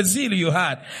from the zeal you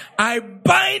had. I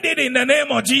bind it in the name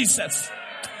of Jesus.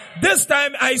 This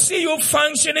time I see you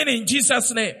functioning in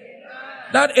Jesus' name.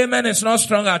 That amen is not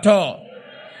strong at all.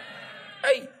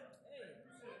 Hey.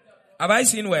 Have I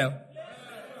seen well?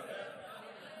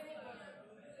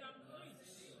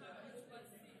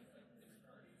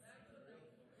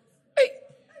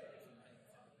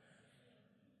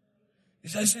 He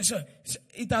says,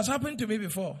 it has happened to me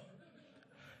before.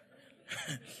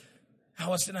 I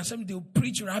was in assembly, they will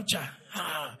preach rapture.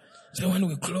 So when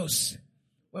we close,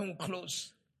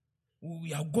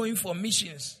 we are going for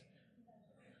missions.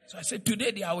 So I said,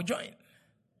 today I will join.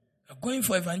 I'm going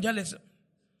for evangelism.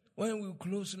 When we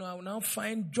close, I will now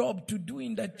find job to do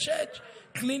in the church,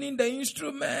 cleaning the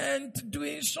instrument,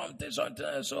 doing something.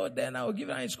 So then I will give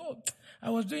it a scope. I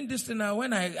was doing this thing.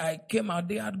 When I came out,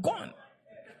 they had gone.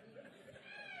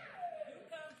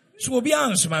 So be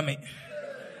honest, mommy.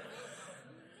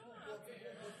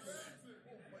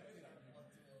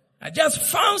 I just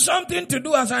found something to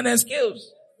do as an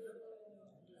excuse.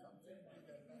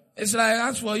 It's like,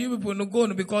 as for you people to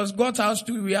go, because God's house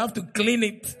too, we have to clean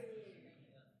it.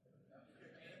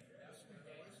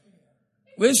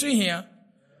 Where's she here?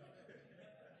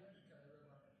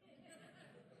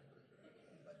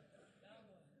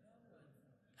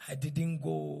 I didn't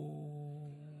go.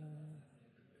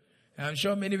 I'm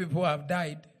sure many people have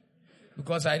died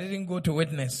because I didn't go to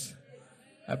witness.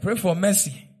 I pray for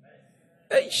mercy.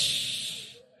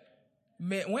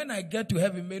 When I get to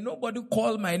heaven, may nobody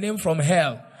call my name from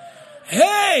hell.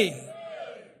 Hey,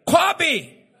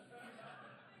 Kobe,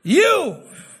 you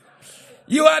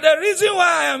are the reason why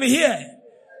I am here,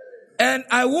 and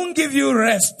I won't give you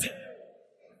rest.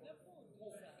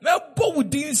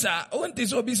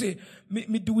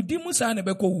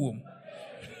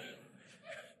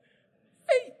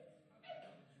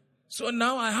 So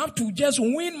now I have to just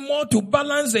win more to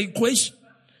balance the equation.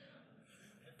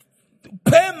 To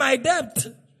pay my debt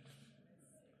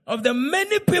of the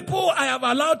many people I have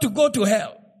allowed to go to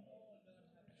hell.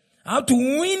 I have to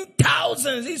win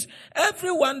thousands. It's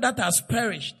everyone that has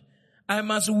perished. I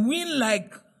must win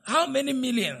like how many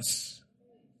millions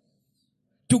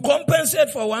to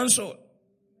compensate for one soul.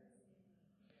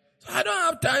 So I don't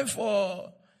have time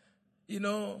for,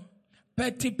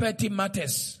 petty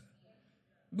matters.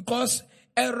 Because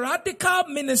a radical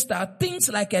minister thinks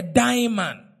like a dying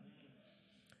man.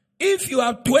 If you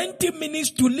have 20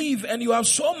 minutes to live and you have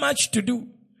so much to do,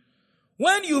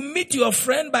 when you meet your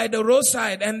friend by the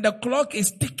roadside and the clock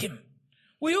is ticking,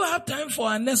 will you have time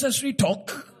for unnecessary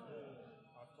talk?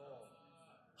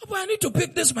 Oh, I need to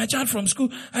pick this, my child, from school.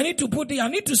 I need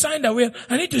to sign the will.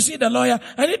 I need to see the lawyer.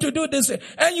 I need to do this.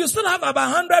 And you still have about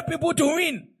 100 people to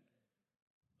win.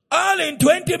 All in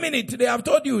 20 minutes, they have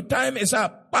told you time is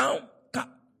up. Bam.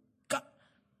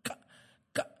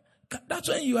 That's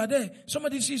when you are there.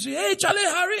 Somebody sees you. Hey, Charlie,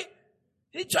 Harry.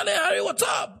 Hey, Charlie, Harry, what's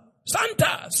up?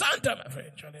 Santa, my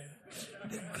friend. Charlie.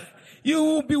 You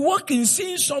will be walking,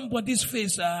 seeing somebody's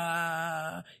face.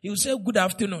 You say, good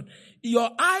afternoon.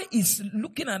 Your eye is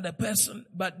looking at the person,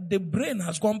 but the brain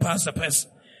has gone past the person.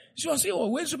 So you say, oh,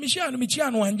 where's Michiano?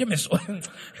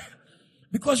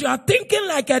 Because you are thinking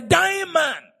like a dying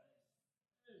man.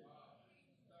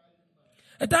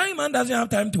 A dying man doesn't have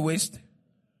time to waste.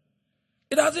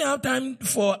 It doesn't have time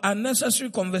for unnecessary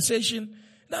conversation.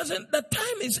 The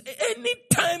time is any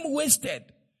time wasted.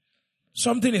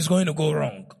 Something is going to go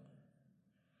wrong.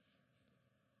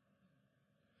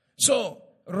 So,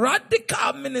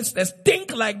 radical ministers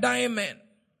think like dying men.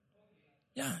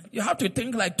 Yeah, you have to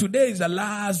think like today is the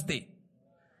last day.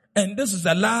 And this is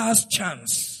the last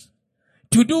chance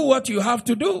to do what you have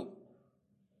to do.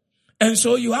 And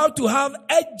so you have to have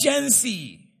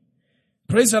urgency.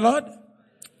 Praise the Lord.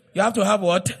 You have to have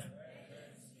what?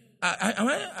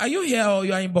 Are you here or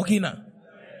you are in Burkina?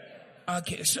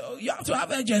 Okay, so you have to have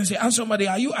urgency. Ask somebody,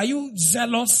 are you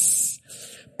zealous,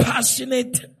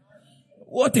 passionate?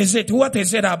 What is it? What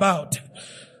is it about?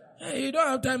 Hey, you don't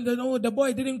have time to know the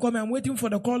boy didn't come. I'm waiting for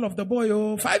the call of the boy.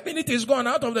 Oh, 5 minutes is gone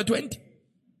out of the 20.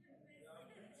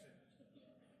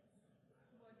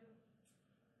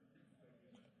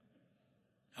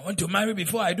 I want to marry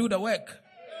before I do the work.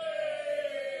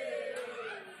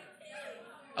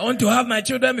 I want to have my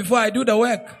children before I do the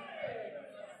work.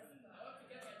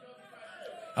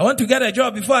 I want to get a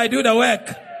job before I do the work.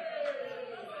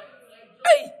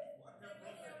 Hey.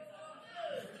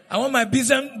 I want my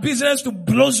business to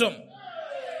blossom.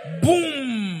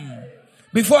 Boom.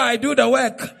 Before I do the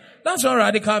work. That's not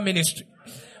radical ministry.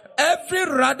 Every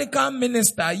radical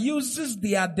minister uses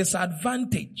their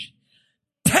disadvantage,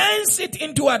 turns it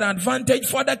into an advantage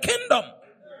for the kingdom.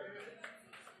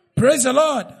 Praise the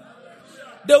Lord.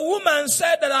 The woman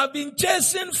said that I've been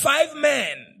chasing 5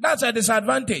 men. That's a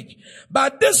disadvantage.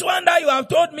 But this one that you have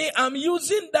told me, I'm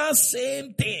using that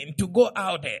same thing to go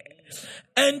out there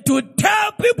and to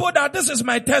tell people that this is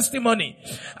my testimony.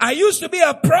 I used to be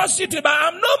a prostitute, but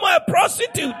I'm no more a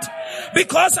prostitute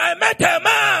because I met a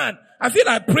man. I feel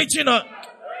like preaching on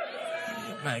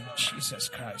my Jesus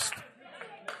Christ.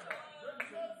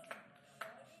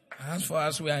 As for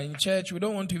us, we are in church, we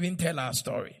don't want to even tell our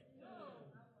story.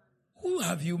 Who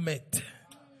have you met?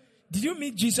 Did you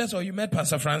meet Jesus or you met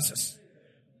Pastor Francis?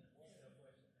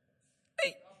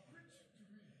 Hey.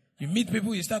 You meet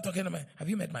people, you start talking about, have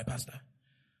you met my pastor?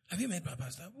 Have you met my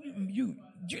pastor? You,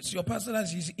 just your pastor that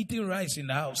is eating rice in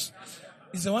the house.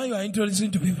 It's the one you are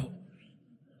introducing to people.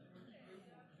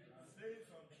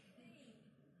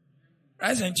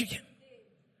 Rice and chicken.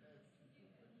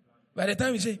 By the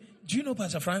time you say, do you know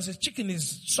Pastor Francis? Chicken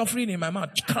is suffering in my mouth.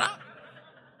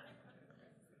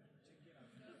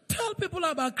 Tell people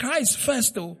about Christ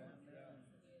first though.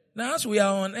 Now as we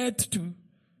are on earth too,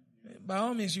 by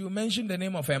all means you mention the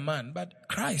name of a man, but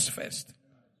Christ first.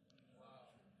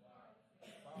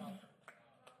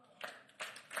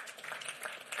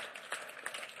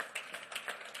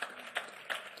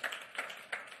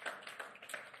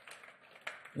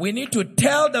 We need to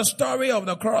tell the story of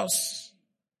the cross.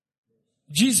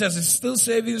 Jesus is still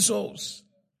saving souls.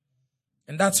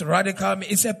 And that's radical.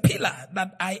 It's a pillar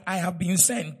that I have been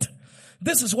sent.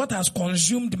 This is what has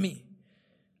consumed me.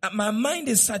 My mind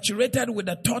is saturated with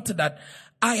the thought that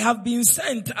I have been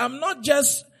sent. I'm not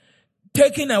just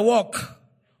taking a walk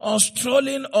or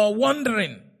strolling or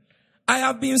wandering. I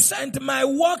have been sent. My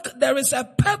work, there is a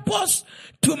purpose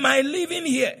to my living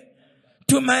here,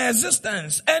 to my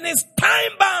existence, and it's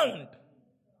time bound.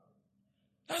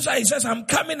 That's why he says, I'm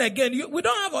coming again. We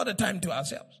don't have all the time to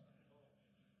ourselves.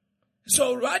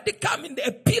 So radical,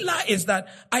 a pillar is that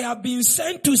I have been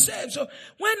sent to save. So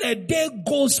when a day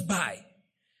goes by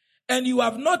and you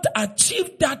have not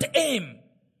achieved that aim,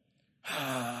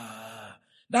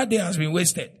 that day has been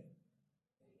wasted.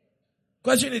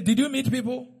 Question is, did you meet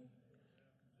people?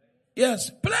 Yes,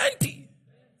 plenty.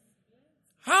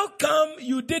 How come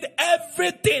you did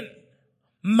everything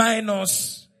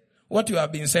minus what you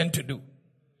have been sent to do?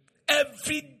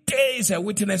 Every day is a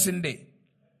witnessing day.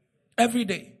 Every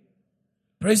day.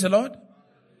 Praise the Lord.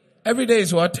 Every day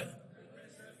is what?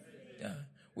 Yeah.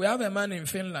 We have a man in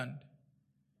Finland.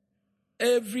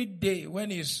 Every day when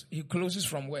he closes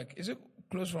from work. Is it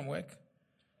closed from work?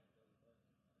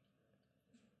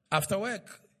 After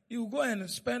work, you go and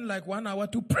spend like 1 hour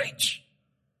to preach.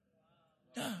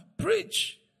 Yeah,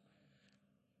 preach.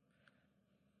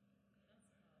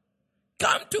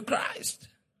 Come to Christ.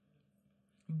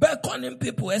 Beckoning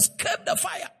people, escape the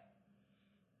fire.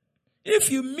 If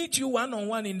you meet you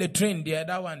one-on-one in the train there,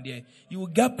 that one there, you will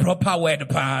get proper word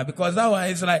power, because that one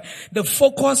is like, the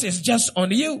focus is just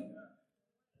on you.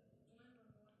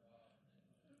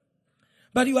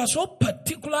 But you are so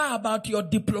particular about your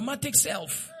diplomatic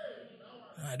self.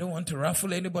 I don't want to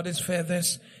ruffle anybody's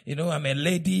feathers. You know, I'm a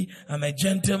lady, I'm a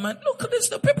gentleman. Look at this,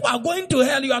 the people are going to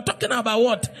hell. You are talking about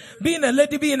what? Being a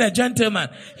lady, being a gentleman.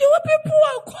 Your people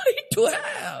are going to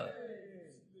hell.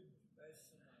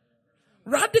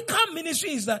 Radical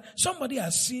ministry is that somebody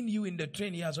has seen you in the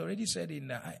train. He has already said in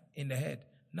the head,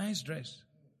 nice dress.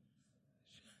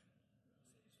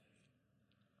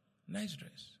 Nice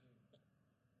dress.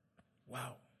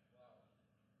 Wow.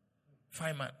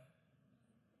 Fine man.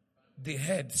 The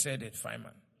head said it, fine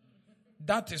man.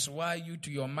 That is why you, to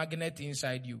your magnet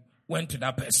inside you, went to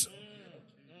that person.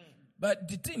 But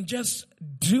the thing just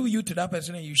drew you to that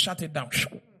person and you shut it down.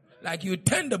 Like you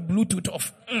turn the Bluetooth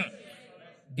off.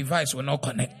 Device will not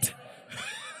connect.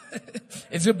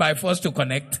 Is it by force to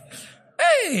connect?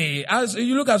 Hey! As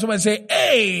you look at someone and say,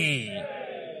 hey!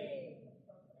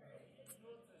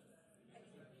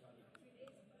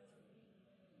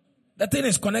 The thing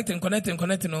is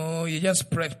connecting. Oh, you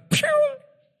just press. Pew!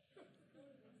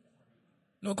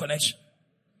 No connection.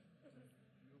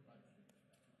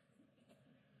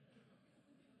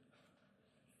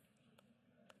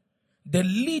 The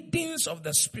leadings of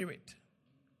the Spirit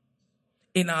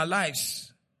in our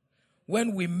lives,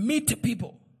 when we meet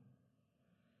people,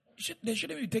 they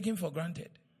shouldn't be taken for granted.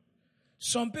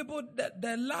 Some people,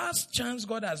 the last chance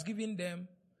God has given them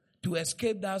to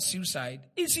escape that suicide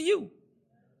is you.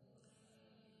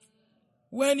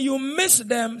 When you miss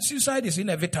them, suicide is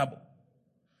inevitable.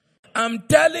 I'm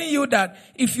telling you that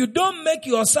if you don't make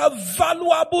yourself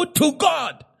valuable to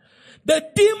God, the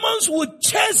demons will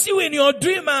chase you in your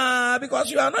dream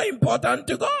because you are not important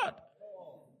to God.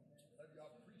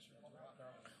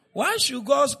 Why should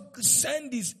God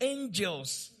send these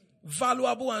angels,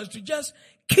 valuable ones, to just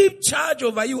keep charge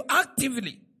over you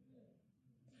actively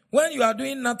when you are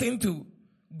doing nothing to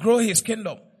grow His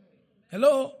kingdom?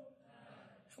 Hello?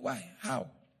 Why? How?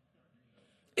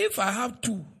 If I have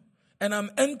two and I'm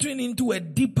entering into a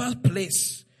deeper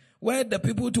place where the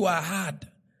people too are hard,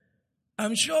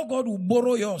 I'm sure God will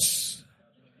borrow yours.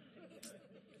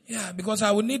 Yeah, because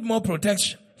I will need more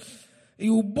protection.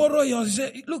 You borrow your,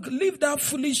 look, leave that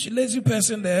foolish, lazy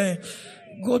person there.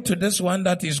 Go to this one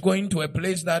that is going to a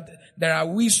place that there are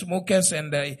weed smokers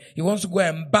and he wants to go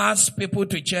and buzz people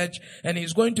to church and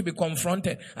he's going to be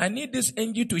confronted. I need this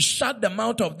angel to shut the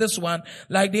mouth of this one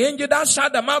like the angel that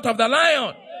shut the mouth of the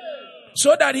lion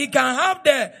so that he can have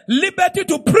the liberty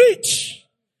to preach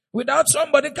without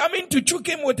somebody coming to choke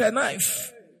him with a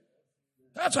knife.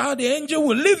 That's how the angel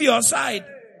will leave your side.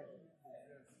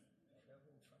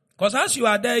 Because as you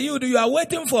are there, you are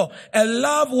waiting for a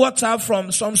love WhatsApp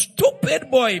from some stupid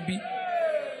boy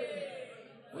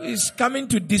who is coming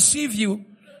to deceive you,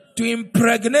 to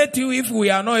impregnate you if we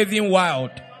are not even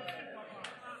wild.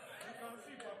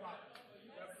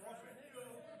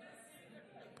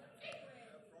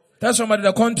 Tell somebody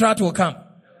the contract will come.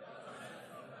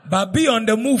 But be on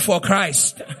the move for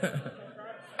Christ.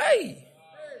 Hey.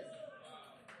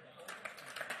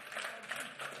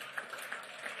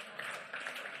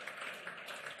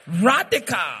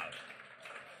 Radical.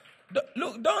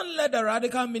 Look, don't let the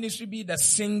radical ministry be the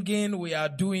singing we are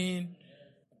doing.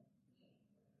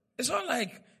 It's not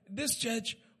like this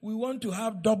church, we want to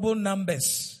have double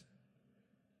numbers.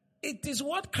 It is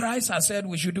what Christ has said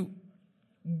we should do.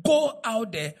 Go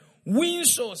out there, win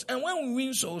souls. And when we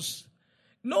win souls,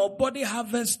 nobody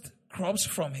harvests crops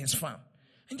from his farm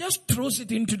and just throws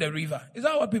it into the river. Is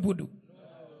that what people do?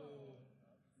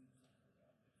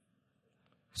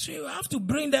 So you have to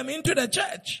bring them into the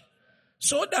church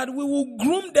so that we will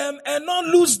groom them and not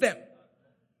lose them.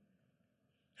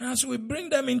 And as we bring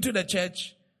them into the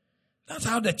church, that's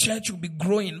how the church will be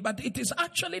growing. But it is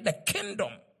actually the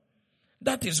kingdom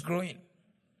that is growing.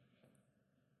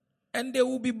 And they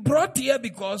will be brought here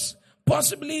because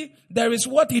possibly there is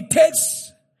what it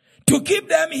takes to keep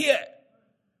them here.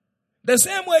 The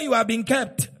same way you are being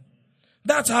kept.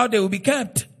 That's how they will be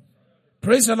kept.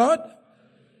 Praise the Lord.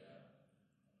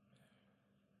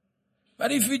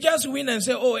 But if you just win and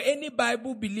say, oh, any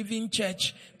Bible believing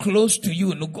church close to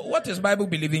you. No, what is Bible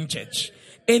believing church?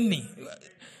 Any.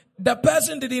 The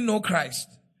person didn't know Christ.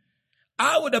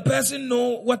 How would the person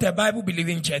know what a Bible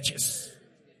believing church is?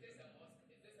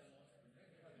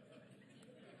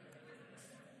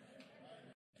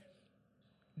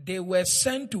 They were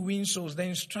sent to win souls. The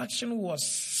instruction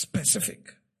was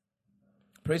specific.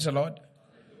 Praise the Lord.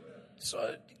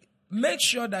 So make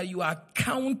sure that you are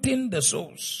counting the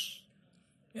souls.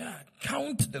 Yeah,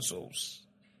 count the souls.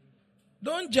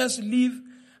 Don't just leave.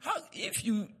 If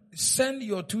you send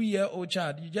your 2-year-old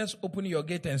child, you just open your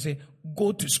gate and say,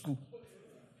 go to school.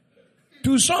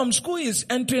 To some, school is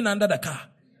entering under the car.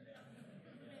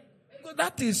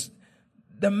 That is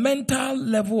the mental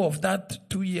level of that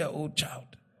 2-year-old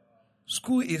child.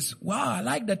 School is, wow, I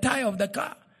like the tire of the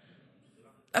car.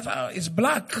 That's how it's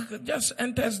black. Just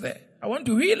enters there. I want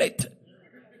to wheel it.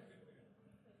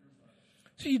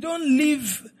 So you don't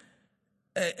leave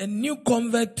a new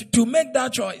convert to make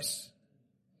that choice.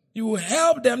 You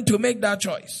help them to make that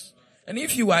choice. And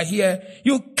if you are here,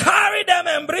 you carry them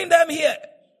and bring them here.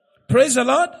 Praise the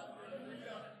Lord.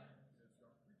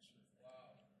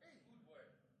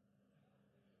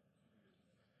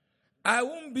 I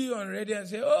won't be on radio and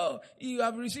say, oh, you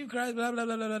have received Christ, blah, blah,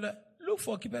 blah, blah, blah. Look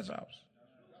for Keeper's House.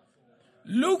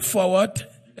 Look for what?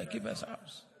 The Keeper's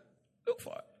House. Look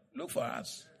for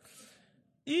us.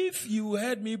 If you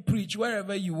heard me preach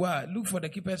wherever you are, look for the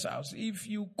Keeper's House. If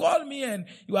you call me and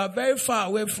you are very far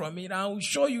away from me, I will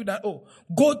show you that, oh,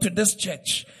 go to this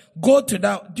church. Go to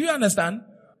that. Do you understand?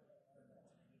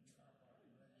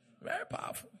 Very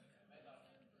powerful.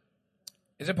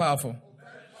 Is it powerful?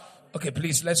 Okay,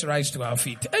 please, let's rise to our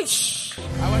feet. Eish.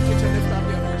 I want you to lift up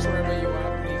your hands wherever you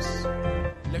are, please.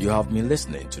 You have been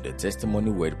listening to the Testimony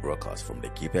Word broadcast from the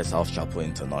Keeper's House Chapel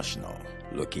International,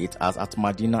 located at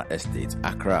Madina Estate,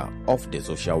 Accra, off the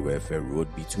Social Welfare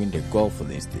Road between the Gulf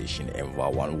Filling Station and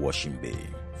Vawan Washing Bay.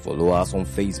 Follow us on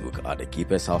Facebook at the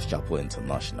Keeper's House Chapel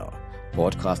International,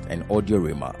 podcast and audio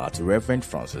rema at Reverend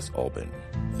Francis Alban.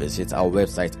 Visit our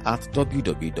website at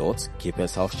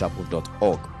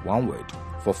www.keepershousechapel.org, one word.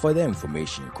 For further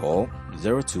information, call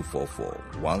 0244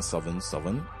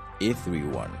 177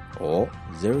 831 or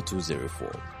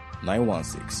 0204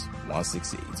 916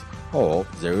 168 or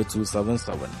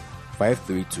 0277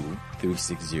 532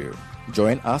 360.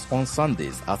 Join us on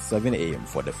Sundays at 7 a.m.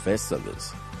 for the first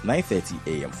service, 9:30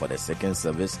 a.m. for the second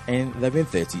service, and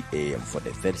 11:30 a.m. for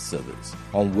the third service.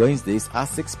 On Wednesdays at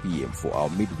 6 p.m. for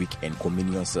our midweek and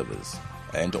communion service.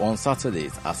 And on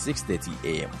Saturdays at 6:30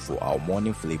 a.m. for our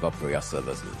morning flavor prayer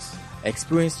services.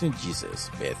 Experiencing Jesus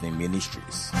Bethany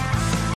Ministries.